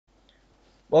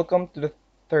Welcome to the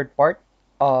third part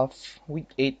of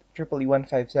Week 8 EEE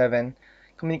 157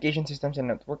 Communication Systems and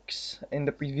Networks. In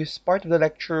the previous part of the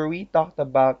lecture, we talked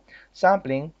about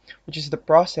sampling, which is the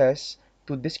process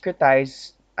to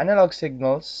discretize analog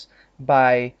signals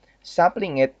by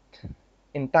sampling it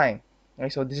in time. Okay,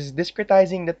 so this is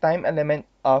discretizing the time element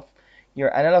of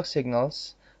your analog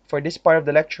signals. For this part of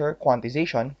the lecture,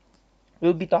 quantization,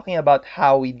 we'll be talking about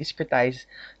how we discretize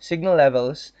signal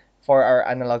levels for our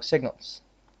analog signals.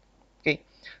 Okay,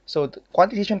 so the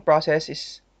quantization process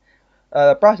is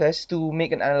a process to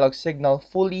make an analog signal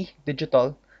fully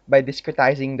digital by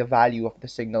discretizing the value of the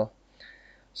signal.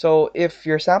 So if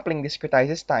your sampling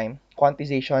discretizes time,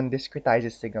 quantization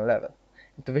discretizes signal level.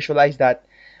 And to visualize that,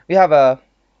 we have a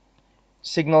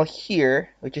signal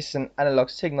here, which is an analog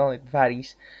signal. It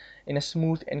varies in a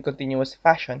smooth and continuous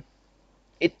fashion.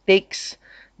 It takes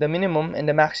the minimum and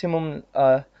the maximum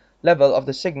level of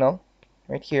the signal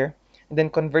right here, and then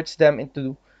converts them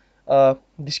into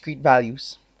discrete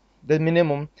values. The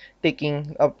minimum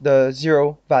taking up the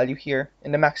 0 value here,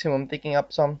 and the maximum taking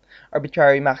up some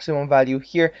arbitrary maximum value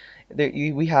here.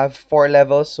 We have 4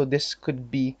 levels, so this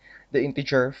could be the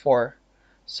integer 4.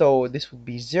 So this would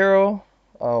be 0,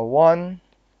 1,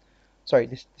 sorry,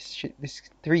 this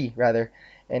 3 rather,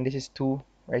 and this is 2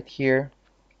 right here.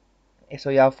 So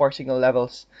you have 4 signal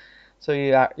levels. So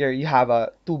you have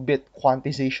a 2-bit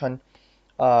quantization,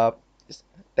 uh,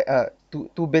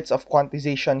 two bits of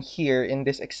quantization here in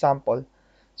this example.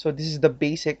 So this is the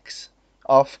basics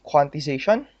of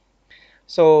quantization.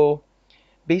 So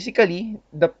basically,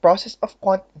 the process of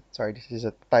sorry, this is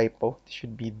a typo. This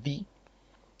should be the.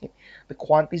 The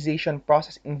quantization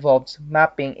process involves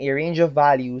mapping a range of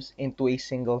values into a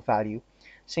single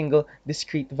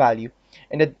discrete value.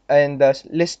 And the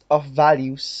list of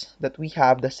values that we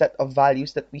have, the set of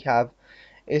values that we have,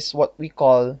 is what we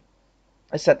call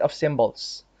a set of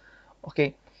symbols.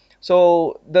 Okay,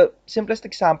 so the simplest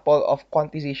example of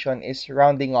quantization is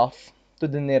rounding off to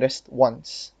the nearest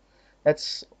ones.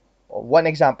 That's one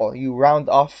example. You round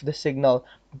off the signal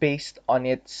based on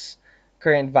its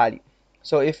current value.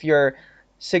 So if your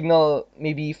signal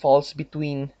maybe falls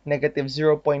between negative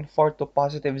 0.4 to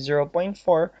positive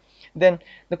 0.4, then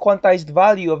the quantized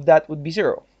value of that would be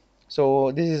 0.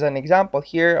 So this is an example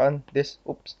here on this,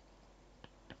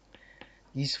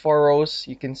 these 4 rows.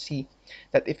 You can see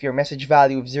that if your message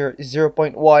value of 0 is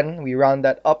 0.1, we round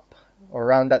that up or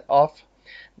round that off.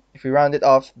 If we round it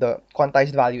off, the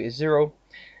quantized value is 0.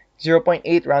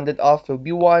 0.8 rounded off will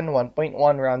be 1,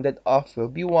 1.1 rounded off will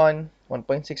be 1,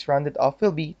 1.6 rounded off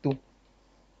will be 2.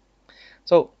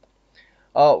 So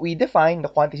we define the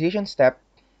quantization step.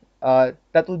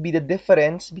 That would be the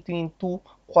difference between two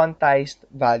quantized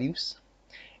values.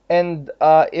 And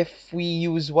if we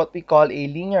use what we call a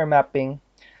linear mapping,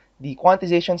 the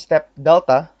quantization step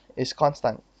delta is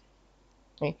constant.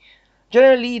 Okay?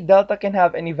 Generally, delta can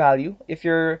have any value. If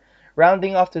you're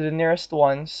rounding off to the nearest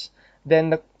ones,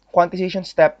 then the quantization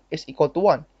step is equal to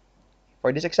 1.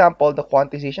 For this example, the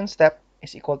quantization step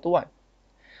is equal to 1.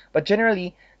 But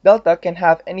generally, delta can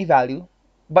have any value,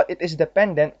 but it is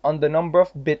dependent on the number of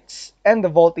bits and the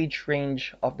voltage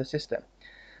range of the system.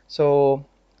 So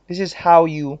this is how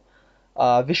you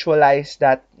visualize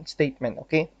that statement.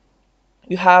 Okay,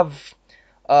 you have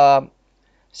a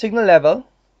signal level,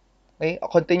 okay, a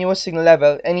continuous signal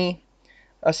level. Any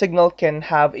signal can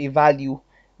have a value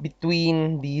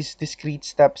between these discrete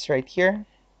steps right here.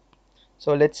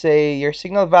 So let's say your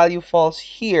signal value falls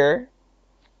here,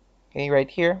 okay, right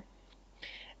here,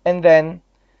 and then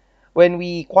when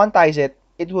we quantize it,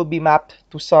 it will be mapped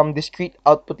to some discrete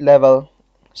output level,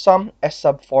 some S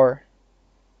sub 4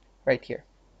 right here.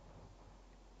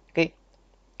 Okay,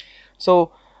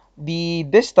 so the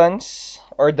distance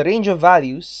or the range of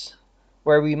values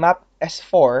where we map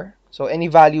S4, so any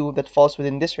value that falls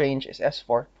within this range is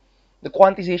S4. The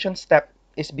quantization step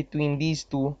is between these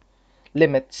two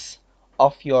limits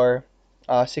of your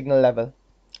signal level,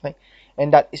 okay?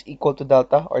 And that is equal to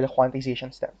delta, or the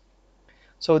quantization step.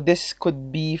 So this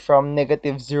could be from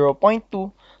negative 0.2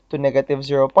 to negative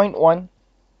 0.1,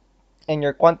 and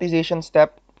your quantization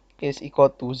step is equal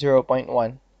to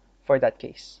 0.1 for that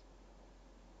case.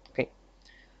 Okay,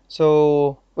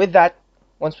 so with that,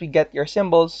 once we get your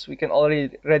symbols, we can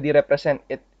already represent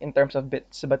it in terms of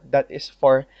bits, but that is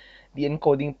for the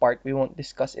encoding part. We won't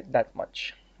discuss it that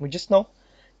much. We just know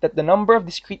that the number of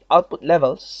discrete output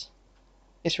levels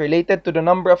is related to the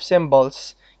number of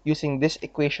symbols using this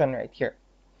equation right here.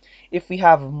 If we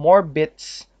have more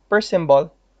bits per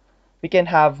symbol, we can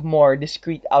have more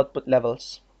discrete output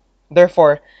levels.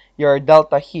 Therefore, your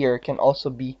delta here can also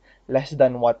be less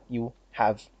than what you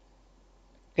have.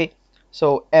 Okay,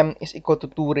 So m is equal to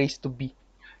 2 raised to b.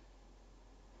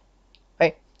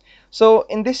 Okay. So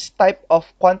in this type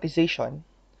of quantization,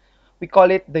 we call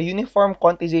it the uniform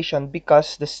quantization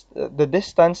because the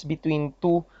distance between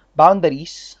two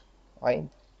boundaries, right,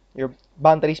 your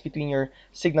boundaries between your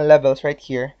signal levels right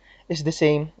here, is the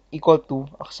same, equal to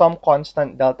some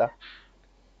constant delta.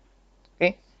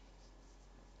 Okay.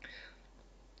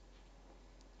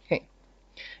 Okay.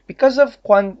 Because of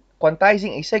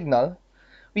quantizing a signal,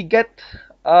 we get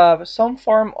some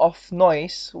form of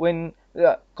noise when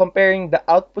comparing the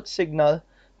output signal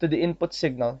to the input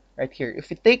signal right here. If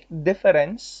you take the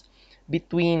difference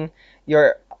between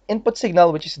your input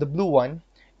signal, which is the blue one,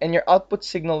 and your output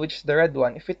signal, which is the red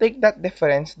one, if you take that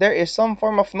difference, there is some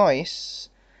form of noise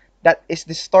that is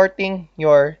distorting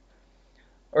your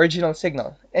original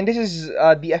signal. And this is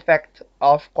the effect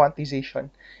of quantization.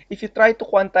 If you try to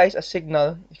quantize a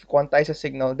signal,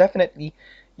 definitely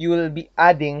you will be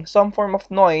adding some form of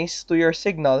noise to your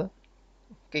signal,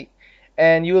 okay,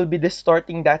 and you will be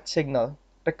distorting that signal.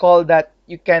 Recall that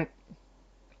you can't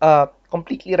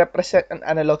completely represent an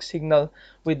analog signal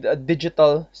with a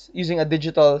digital using a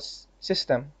digital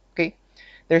system. Okay,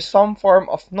 there's some form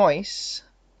of noise,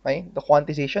 right? The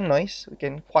quantization noise. We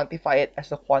can quantify it as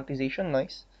the quantization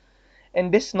noise,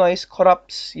 and this noise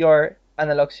corrupts your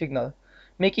analog signal,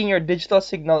 making your digital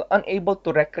signal unable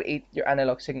to recreate your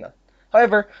analog signal.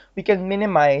 However, we can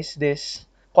minimize this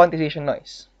quantization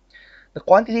noise. The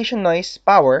quantization noise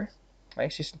power,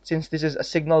 right, since this is a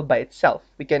signal by itself,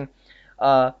 we can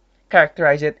uh,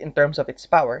 characterize it in terms of its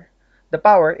power. The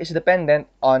power is dependent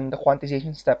on the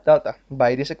quantization step delta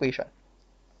by this equation.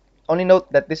 Only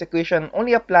note that this equation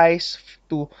only applies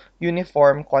to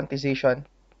uniform quantization.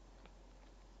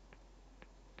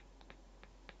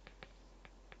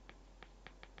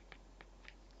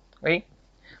 Okay?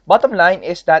 Bottom line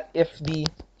is that if the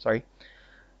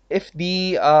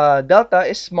delta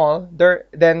is small,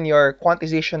 then your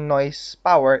quantization noise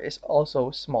power is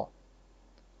also small.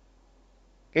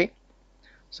 Okay,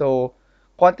 so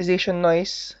quantization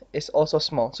noise is also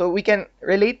small. So we can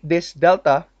relate this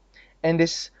delta and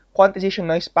this quantization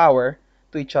noise power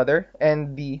to each other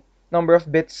and the number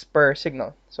of bits per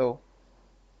signal. So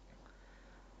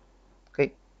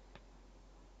okay,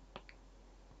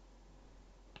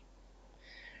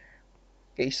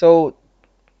 so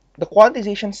the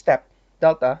quantization step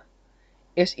delta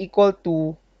is equal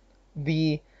to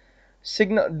the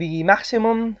the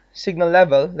maximum signal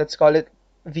level, let's call it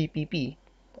VPP,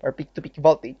 or peak to peak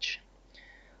voltage,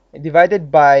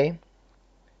 divided by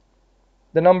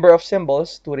the number of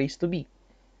symbols 2 raised to b.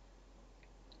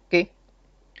 Okay,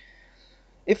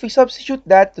 if we substitute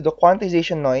that to the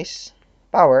quantization noise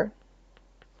power,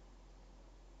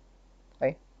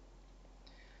 okay,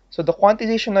 so the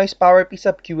quantization noise power P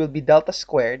sub q will be delta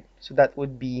squared, so that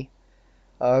would be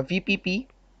VPP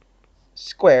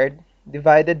squared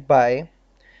divided by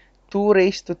 2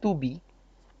 raised to 2b,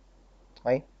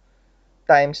 okay,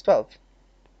 times 12.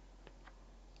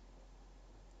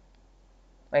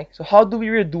 Okay, so how do we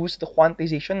reduce the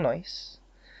quantization noise?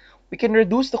 We can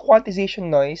reduce the quantization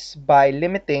noise by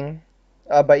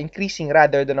increasing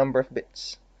rather the number of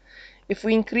bits. If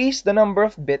we increase the number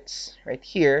of bits right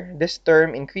here, this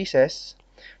term increases,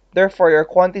 therefore your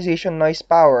quantization noise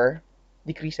power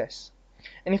decreases.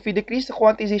 And if we decrease the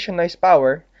quantization noise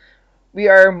power, we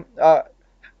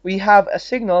have a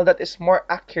signal that is more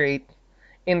accurate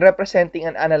in representing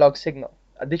an analog signal,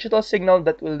 a digital signal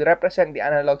that will represent the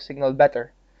analog signal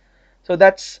better. So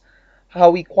that's how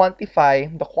we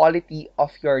quantify the quality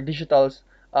of your digital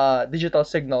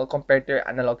signal compared to your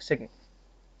analog signal.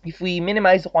 If we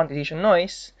minimize the quantization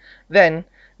noise, then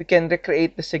we can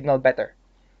recreate the signal better.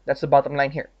 That's the bottom line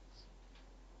here.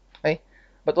 Okay?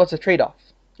 But what's the trade-off?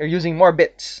 You're using more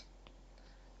bits.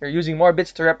 You're using more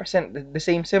bits to represent the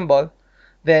same symbol,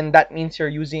 then that means you're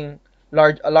using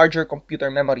a larger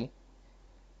computer memory.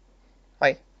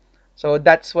 Okay? So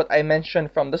that's what I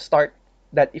mentioned from the start,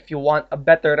 that if you want a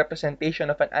better representation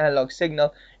of an analog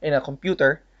signal in a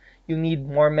computer, you need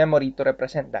more memory to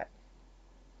represent that.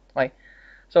 Okay?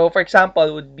 So for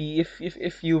example, would be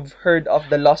if you've heard of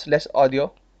the lossless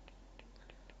audio.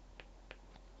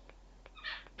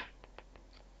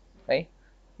 Okay?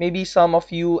 Maybe some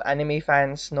of you anime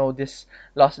fans know this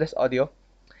lossless audio.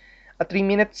 A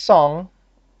 3-minute song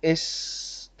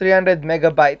is 300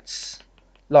 megabytes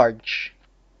large.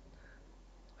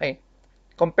 Okay?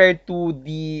 Compared to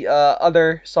the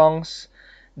other songs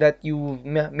that you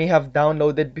may have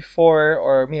downloaded before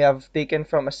or may have taken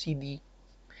from a CD,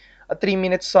 a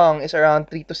 3-minute song is around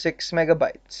 3 to 6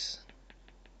 megabytes.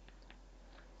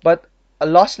 But a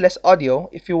lossless audio,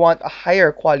 if you want a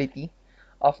higher quality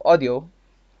of audio,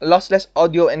 lossless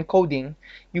audio encoding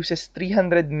uses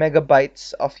 300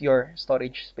 megabytes of your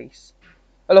storage space.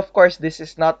 Well, of course, this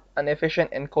is not an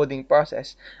efficient encoding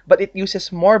process, but it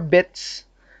uses more bits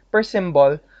per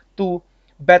symbol to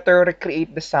better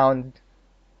recreate the sound.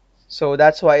 So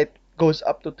that's why it goes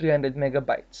up to 300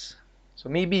 megabytes. So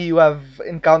maybe you have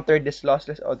encountered this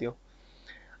lossless audio.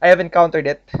 I have encountered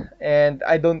it, and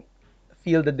I don't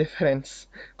feel the difference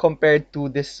compared to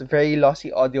this very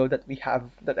lossy audio that we have,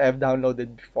 that I have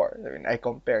downloaded before. I mean, I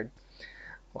compared.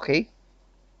 Okay,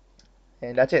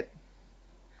 and that's it.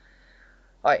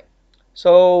 Alright,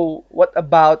 so what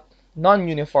about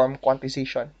non-uniform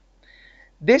quantization?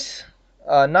 This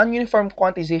non-uniform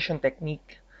quantization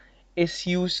technique is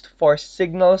used for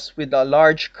signals with a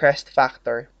large crest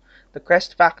factor. The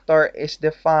crest factor is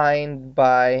defined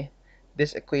by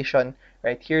this equation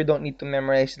right here. Don't need to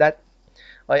memorize that.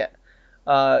 Oh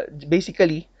yeah.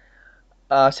 Basically,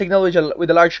 a signal with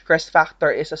a large crest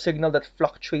factor is a signal that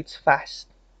fluctuates fast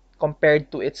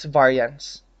compared to its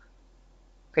variance.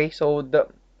 Okay, so the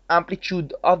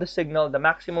amplitude of the signal, the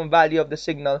maximum value of the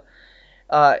signal,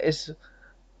 is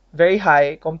very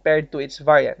high compared to its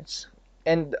variance.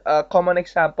 And a common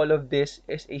example of this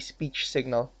is a speech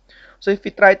signal. So if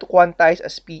you try to quantize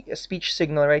a speech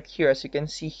signal right here, as you can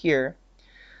see here,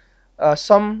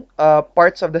 some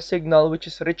parts of the signal which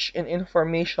is rich in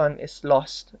information is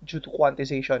lost due to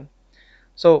quantization.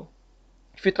 So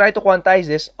if you try to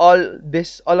quantize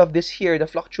all of this here, the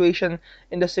fluctuation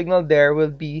in the signal there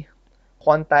will be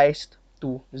quantized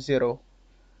to 0.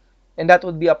 And that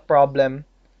would be a problem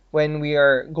when we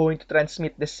are going to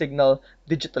transmit this signal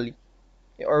digitally,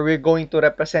 or we're going to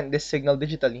represent this signal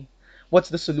digitally. What's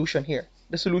the solution here?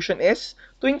 The solution is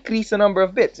to increase the number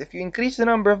of bits. If you increase the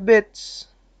number of bits,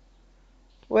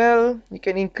 well, you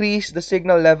can increase the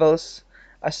signal levels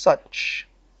as such.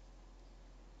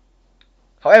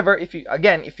 However, if you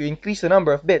increase the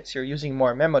number of bits, you're using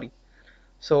more memory.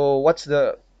 So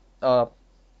uh,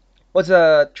 what's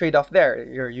the trade-off there?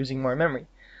 You're using more memory.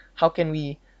 How can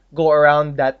we go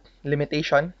around that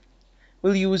limitation?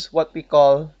 We'll use what we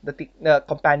call the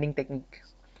compounding technique.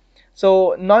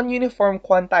 So non-uniform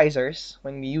quantizers,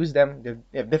 when we use them, they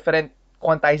have different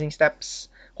quantization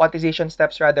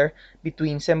steps rather,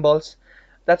 between symbols.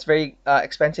 That's very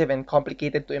expensive and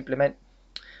complicated to implement.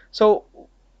 So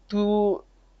to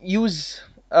use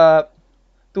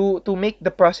to make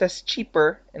the process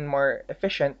cheaper and more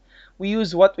efficient, we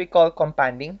use what we call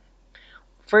compounding.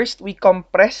 First, we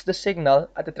compress the signal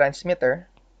at the transmitter,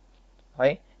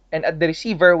 okay, and at the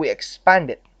receiver we expand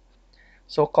it.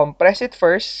 So compress it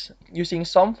first using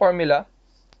some formula,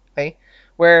 okay,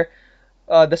 where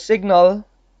the signal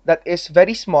that is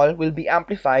very small will be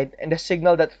amplified, and the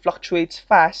signal that fluctuates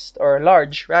fast, or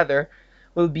large rather,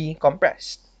 will be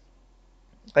compressed.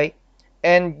 Okay,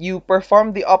 and you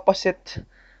perform the opposite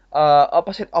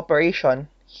operation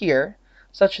here,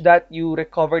 such that you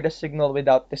recover the signal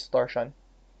without distortion.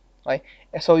 Okay,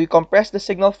 so you compress the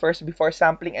signal first before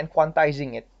sampling and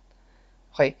quantizing it.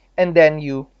 Okay, and then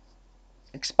you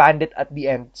expand it at the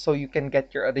end so you can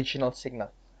get your original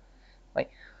signal. Okay,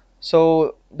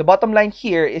 so the bottom line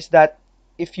here is that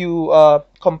if you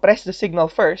compress the signal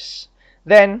first,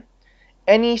 then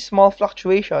any small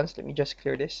fluctuations, let me just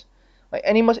clear this. Like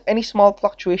any small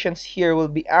fluctuations here will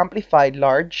be amplified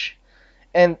large,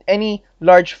 and any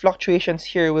large fluctuations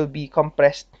here will be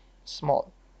compressed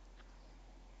small.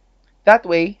 That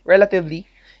way, relatively,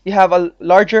 you have a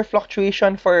larger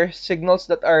fluctuation for signals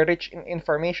that are rich in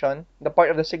information, the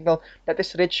part of the signal that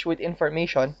is rich with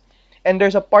information. And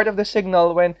there's a part of the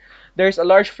signal when there's a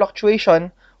large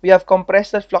fluctuation, we have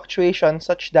compressed that fluctuation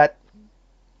such that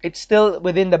it's still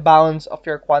within the bounds of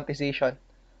your quantization.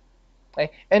 Okay?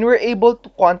 And we're able to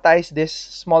quantize this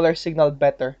smaller signal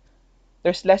better.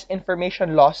 There's less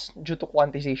information lost due to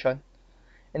quantization.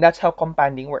 And that's how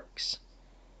compounding works.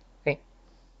 Okay?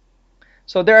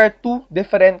 So there are two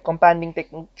different compounding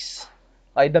techniques,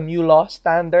 the mu law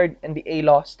standard and the A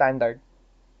law standard.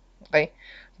 Okay?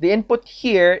 The input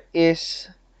here is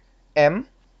M.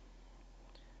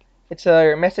 It's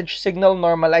a message signal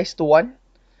normalized to 1.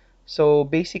 So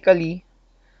basically,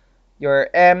 your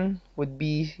M would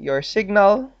be your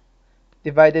signal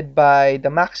divided by the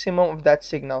maximum of that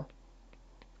signal.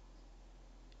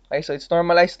 Okay, so it's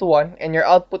normalized to 1, and your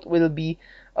output will be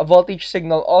a voltage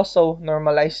signal also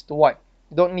normalized to 1.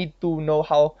 You don't need to know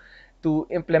how to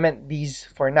implement these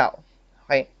for now.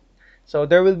 Okay, so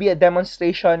there will be a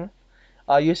demonstration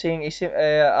using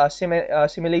a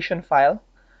simulation file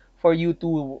for you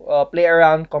to play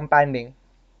around compounding.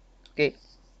 Okay,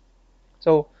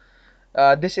 so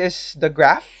this is the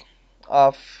graph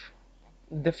of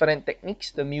different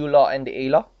techniques, the mu law and the A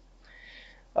law.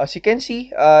 As you can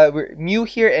see, mu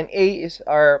here and a is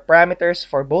our parameters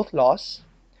for both laws.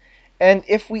 And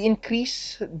if we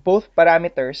increase both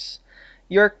parameters,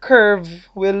 your curve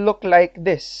will look like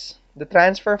this. The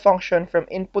transfer function from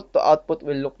input to output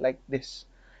will look like this.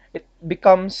 It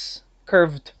becomes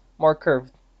curved, more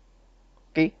curved.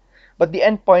 Okay? But the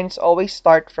endpoints always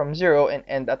start from 0 and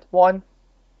end at 1,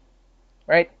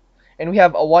 right? And we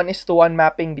have a 1:1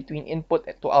 mapping between input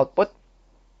to output.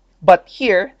 But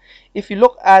here, if you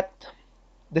look at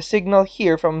the signal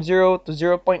here from 0 to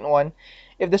 0.1,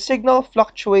 if the signal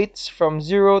fluctuates from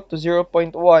 0 to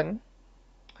 0.1,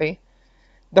 okay,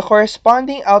 the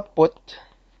corresponding output,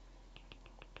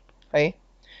 okay,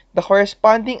 the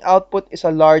corresponding output is a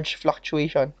large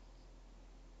fluctuation.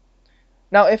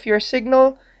 Now, if your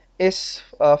signal is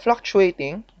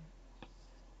fluctuating,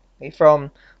 okay, from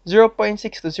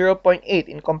 0.6 to 0.8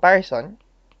 in comparison,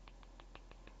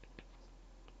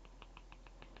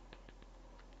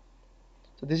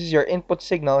 so this is your input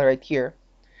signal right here,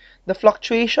 the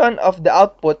fluctuation of the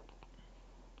output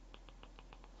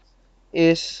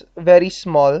is very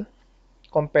small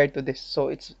compared to this. So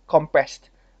it's compressed,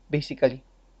 basically.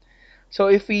 So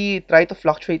if we try to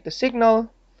fluctuate the signal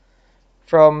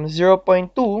from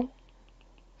 0.2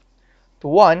 to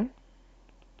 1,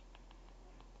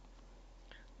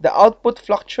 the output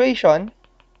fluctuation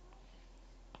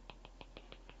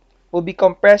will be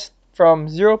compressed from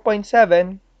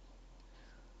 0.7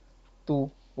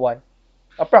 to 1,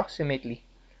 approximately.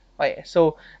 Okay,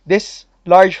 so this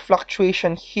large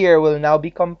fluctuation here will now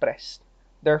be compressed.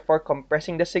 Therefore,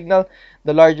 compressing the signal,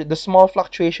 the small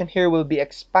fluctuation here will be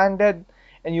expanded,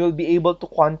 and you will be able to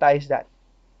quantize that.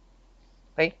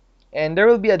 Okay, and there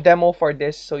will be a demo for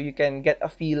this, so you can get a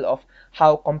feel of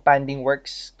how companding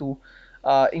works to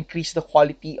increase the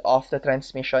quality of the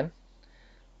transmission.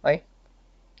 Okay,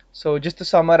 so just to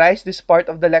summarize this part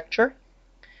of the lecture,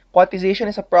 quantization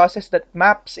is a process that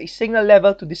maps a signal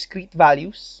level to discrete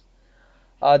values.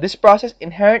 This process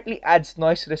inherently adds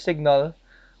noise to the signal,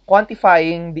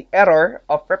 quantifying the error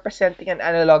of representing an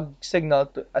analog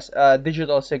signal as a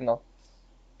digital signal.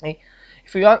 Okay?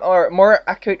 If you want a more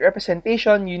accurate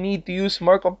representation, you need to use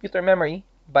more computer memory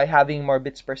by having more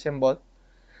bits per symbol.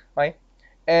 Okay?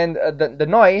 And the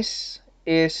noise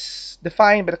is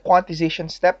defined by the quantization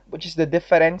step, which is the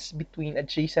difference between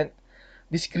adjacent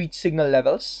discrete signal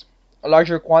levels. A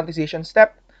larger quantization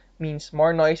step means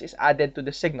more noise is added to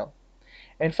the signal.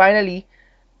 And finally,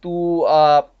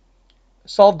 to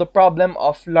solve the problem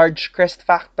of large crest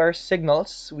factor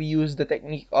signals, we use the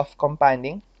technique of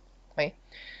companding. Okay?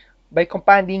 By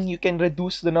companding, you can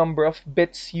reduce the number of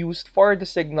bits used for the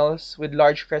signals with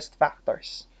large crest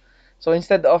factors. So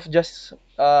instead of just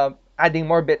adding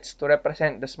more bits to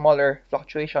represent the smaller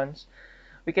fluctuations,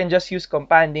 we can just use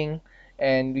companding,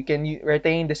 and we can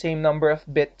retain the same number of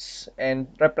bits and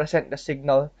represent the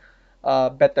signal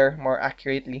better, more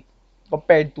accurately,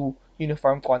 compared to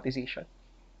uniform quantization.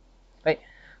 Right?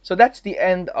 So that's the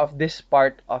end of this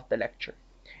part of the lecture.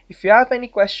 If you have any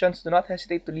questions, do not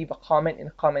hesitate to leave a comment in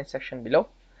the comment section below.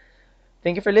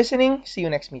 Thank you for listening. See you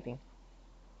next meeting.